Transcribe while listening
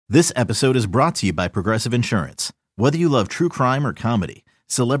This episode is brought to you by Progressive Insurance. Whether you love true crime or comedy,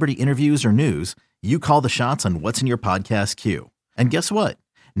 celebrity interviews or news, you call the shots on what's in your podcast queue. And guess what?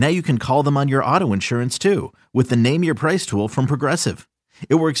 Now you can call them on your auto insurance too with the Name Your Price tool from Progressive.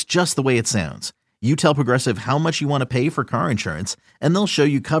 It works just the way it sounds. You tell Progressive how much you want to pay for car insurance, and they'll show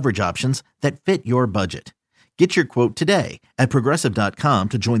you coverage options that fit your budget. Get your quote today at Progressive.com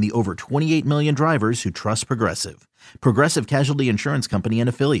to join the over 28 million drivers who trust Progressive. Progressive Casualty Insurance Company and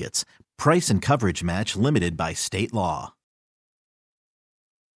Affiliates. Price and coverage match limited by state law.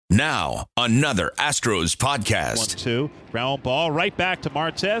 Now, another Astros podcast. 1-2, ground ball right back to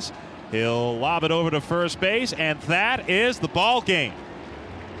Martez. He'll lob it over to first base, and that is the ball game.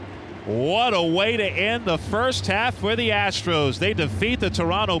 What a way to end the first half for the Astros. They defeat the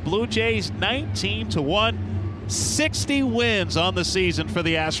Toronto Blue Jays 19-1. 60 wins on the season for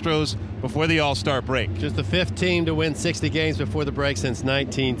the Astros before the All-Star break. Just the 5th team to win 60 games before the break since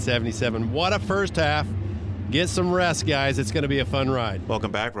 1977. What a first half. Get some rest, guys. It's going to be a fun ride.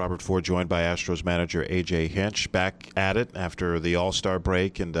 Welcome back. Robert Ford joined by Astros manager A.J. Hinch. Back at it after the All-Star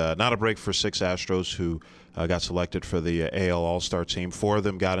break, and not a break for 6 Astros who got selected for the AL All-Star team. 4 of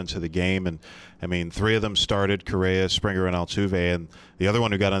them got into the game, and 3 of them started, Correa, Springer, and Altuve, and the other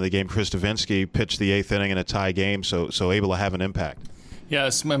one who got into the game, Chris Davinsky, pitched the 8th inning in a tie game, so able to have an impact. Yeah,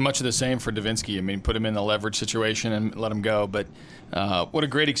 it's much of the same for Davinsky. Put him in the leverage situation and let him go. But what a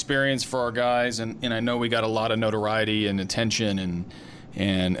great experience for our guys. And I know we got a lot of notoriety and attention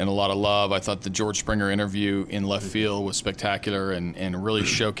and a lot of love. I thought the George Springer interview in left field was spectacular and really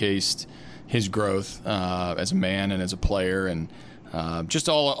showcased his growth as a man and as a player. And just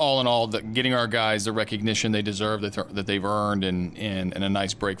all in all, getting our guys the recognition they deserve, that they've earned, and a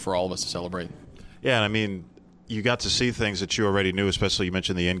nice break for all of us to celebrate. Yeah, you got to see things that you already knew, especially you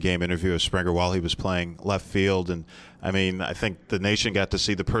mentioned the in-game interview of Springer while he was playing left field. And, I think the nation got to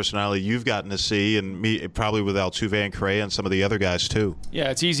see the personality you've gotten to see, and me probably with Altuve and Correa and some of the other guys too. Yeah,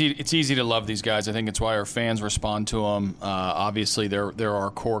 it's easy to love these guys. I think it's why our fans respond to them. Obviously, they're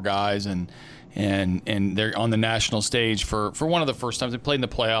our core guys, and they're on the national stage for one of the first times. They played in the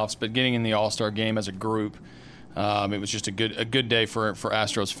playoffs, but getting in the All-Star game as a group, it was just a good day for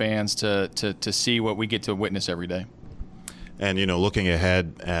Astros fans to see what we get to witness every day. And, looking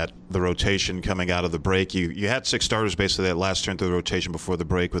ahead at the rotation coming out of the break, you had 6 starters basically that last turn through the rotation before the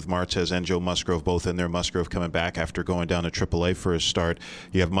break with Martez and Joe Musgrove both in there. Musgrove coming back after going down to AAA for his start.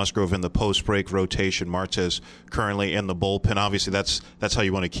 You have Musgrove in the post-break rotation. Martez currently in the bullpen. Obviously, that's how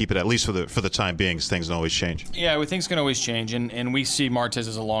you want to keep it, at least for the time being, as things can always change. Yeah, things can always change, and we see Martez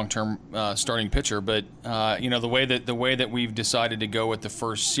as a long-term starting pitcher. But the way that we've decided to go with the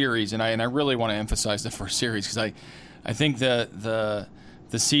first series, and I really want to emphasize the first series because I think the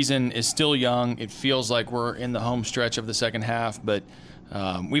season is still young. It feels like we're in the home stretch of the second half, but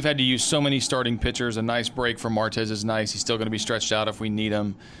we've had to use so many starting pitchers. A nice break for Martez is nice. He's still going to be stretched out if we need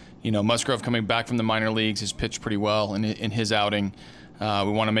him. Musgrove coming back from the minor leagues has pitched pretty well in his outing.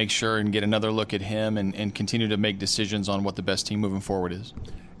 We want to make sure and get another look at him and continue to make decisions on what the best team moving forward is.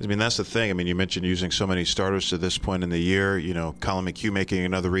 That's the thing. You mentioned using so many starters to this point in the year. Colin McHugh making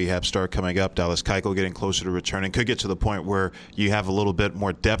another rehab start coming up. Dallas Keuchel getting closer to returning. Could get to the point where you have a little bit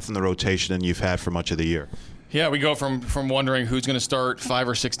more depth in the rotation than you've had for much of the year. Yeah, we go from wondering who's going to start 5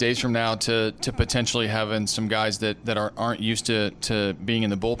 or 6 days from now to potentially having some guys that aren't used to being in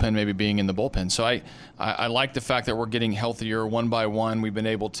the bullpen, maybe being in the bullpen. So I like the fact that we're getting healthier one by one. We've been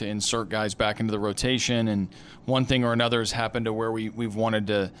able to insert guys back into the rotation, and one thing or another has happened to where we've wanted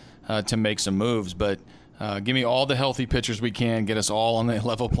to make some moves. But give me all the healthy pitchers we can, get us all on the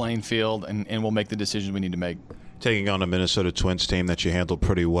level playing field, and we'll make the decisions we need to make. Taking on a Minnesota Twins team that you handled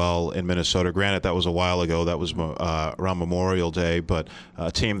pretty well in Minnesota. Granted, that was a while ago. That was around Memorial Day, but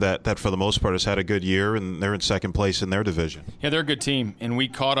a team that for the most part has had a good year, and they're in second place in their division. Yeah, they're a good team, and we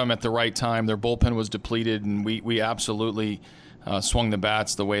caught them at the right time. Their bullpen was depleted, and we absolutely swung the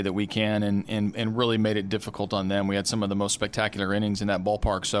bats the way that we can and really made it difficult on them. We had some of the most spectacular innings in that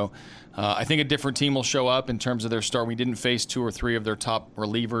ballpark. So I think a different team will show up in terms of their start. We didn't face 2 or 3 of their top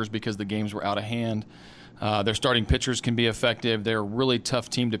relievers because the games were out of hand. Their starting pitchers can be effective. They're a really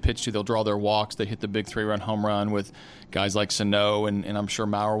tough team to pitch to. They'll draw their walks. They hit the big 3-run home run with guys like Sano, and I'm sure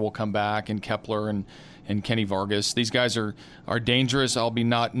Maurer will come back, and Kepler and Kenny Vargas. These guys are dangerous. I'll be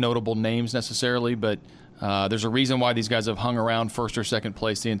not notable names necessarily, but there's a reason why these guys have hung around first or second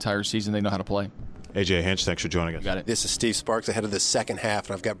place the entire season. They know how to play. A.J. Hinch, thanks for joining us. Got it. This is Steve Sparks ahead of the second half,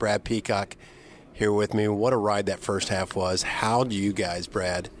 and I've got Brad Peacock here with me. What a ride that first half was. How do you guys,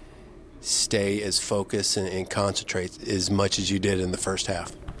 Brad, stay as focused and concentrate as much as you did in the first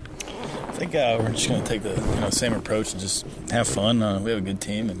half? think we're just going to take the same approach and just have fun. We have a good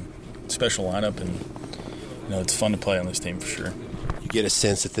team and special lineup, and it's fun to play on this team for sure. You get a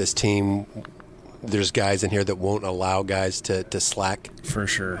sense that this team, there's guys in here that won't allow guys to slack? For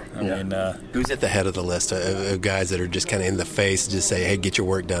sure. I mean, who's at the head of the list of guys that are just kind of in the face, just say, hey, get your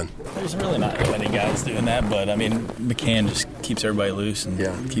work done? There's really not many guys doing that, but I mean, McCann just keeps everybody loose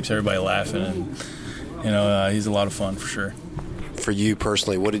and keeps everybody laughing, and he's a lot of fun for sure. For you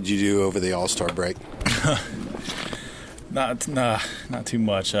personally, what did you do over the All-Star break? Not too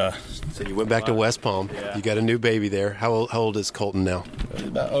much. So you went back to West Palm. Yeah. You got a new baby there. How old is Colton now?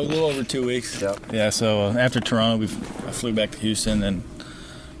 About a little over 2 weeks. Yep. Yeah. So after Toronto, I flew back to Houston and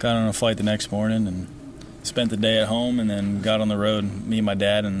got on a flight the next morning and spent the day at home, and then got on the road. Me and my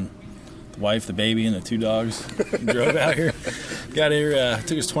dad and the wife, the baby, and the 2 dogs drove out here. Got here. It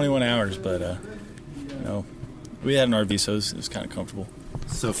took us 21 hours, but we had an RV, so it was kind of comfortable.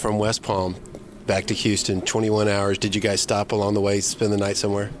 So from West Palm back to Houston, 21 hours. Did you guys stop along the way, spend the night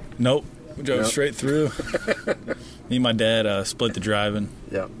somewhere? Nope. We drove straight through. Me and my dad split the driving.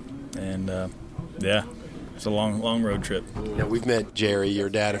 Yeah. And, it's a long road trip. Yeah, we've met Jerry, your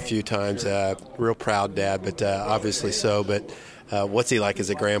dad, a few times. Real proud dad, but obviously so. But what's he like as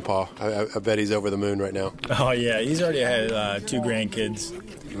a grandpa? I bet he's over the moon right now. Oh, yeah. He's already had 2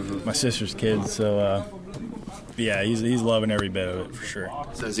 grandkids, my sister's kids. So, he's loving every bit of it for sure.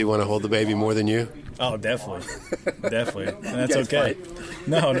 So does he want to hold the baby more than you? Oh, definitely. Definitely. And that's okay.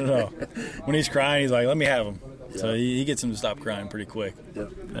 No. When he's crying, he's like, let me have him. Yeah. So he gets him to stop crying pretty quick. Yeah.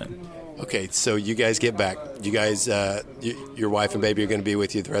 Okay, so you guys get back. You guys, your wife and baby are going to be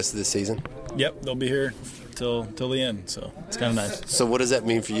with you the rest of the season? Yep, they'll be here till the end, so it's kind of nice. So what does that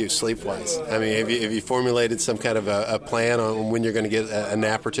mean for you, sleep-wise? I mean, have you formulated some kind of a plan on when you're going to get a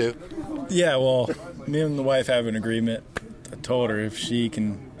nap or two? Yeah, well, me and the wife have an agreement. I told her if she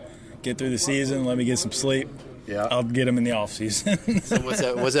can get through the season, let me get some sleep, I'll get them in the off-season. So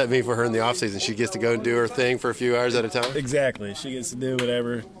what's that mean for her in the off-season? She gets to go and do her thing for a few hours at a time? Exactly. She gets to do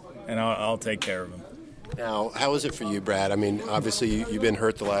whatever, and I'll take care of them. Now, how is it for you, Brad? I mean, obviously you've been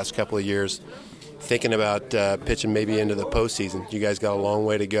hurt the last couple of years. Thinking about pitching maybe into the postseason, you guys got a long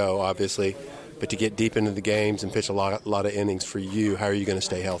way to go, obviously. But to get deep into the games and pitch a lot of innings for you, how are you going to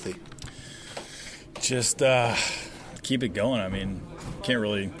stay healthy? Just keep it going. I mean, can't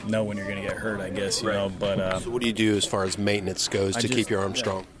really know when you're going to get hurt, I guess, you know. But so what do you do as far as maintenance goes to keep your arm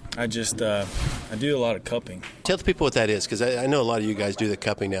strong? I just I do a lot of cupping. Tell the people what that is, because I know a lot of you guys do the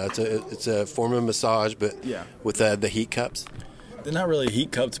cupping now. It's a form of massage, but with the heat cups. They're not really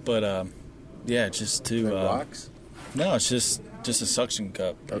heat cups, but just to rocks. No, it's just a suction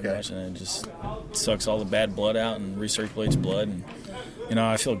cup, pretty much, and it just sucks all the bad blood out and recirculates blood, and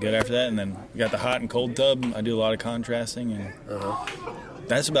I feel good after that. And then we got the hot and cold tub. I do a lot of contrasting, and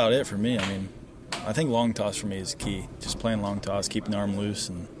that's about it for me. I mean, I think long toss for me is key. Just playing long toss, keeping the arm loose,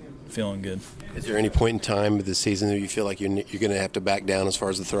 and feeling good. Is there any point in time of the season that you feel like you're going to have to back down as far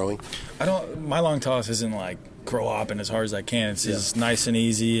as the throwing? My long toss isn't like crow hopping as hard as I can. It's just nice and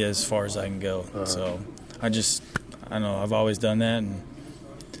easy as far as I can go. So I don't know, I've always done that, and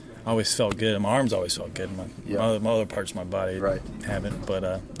I always felt good. My arms always felt good. My other parts of my body haven't,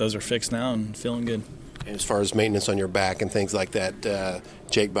 but those are fixed now and feeling good. And as far as maintenance on your back and things like that,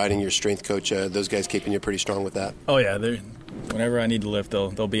 Jake Biting, your strength coach, those guys keeping you pretty strong with that? Oh, yeah. Whenever I need to lift,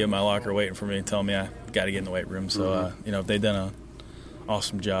 they'll be at my locker waiting for me and tell me I got to get in the weight room. So, if they've done an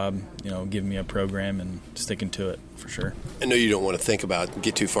awesome job, giving me a program and sticking to it for sure. I know you don't want to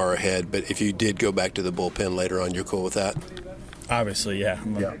get too far ahead, but if you did go back to the bullpen later on, you're cool with that? Obviously, yeah.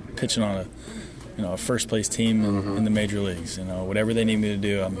 I'm pitching on a first-place team in the major leagues. Whatever they need me to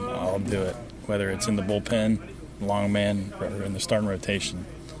do, I'll do it, whether it's in the bullpen, long man, or in the starting rotation.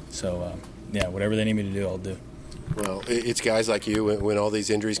 So, whatever they need me to do, I'll do. Well, it's guys like you, when all these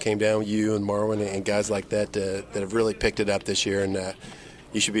injuries came down, you and Marwin and guys like that that have really picked it up this year, and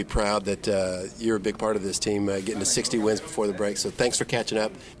you should be proud that you're a big part of this team, getting to 60 wins before the break. So thanks for catching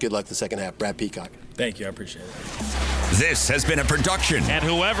up. Good luck the second half. Brad Peacock. Thank you. I appreciate it. This has been a production. And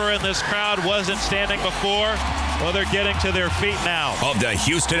whoever in this crowd wasn't standing before, well, they're getting to their feet now. Of the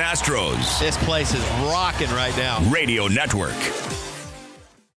Houston Astros. This place is rocking right now. Radio Network.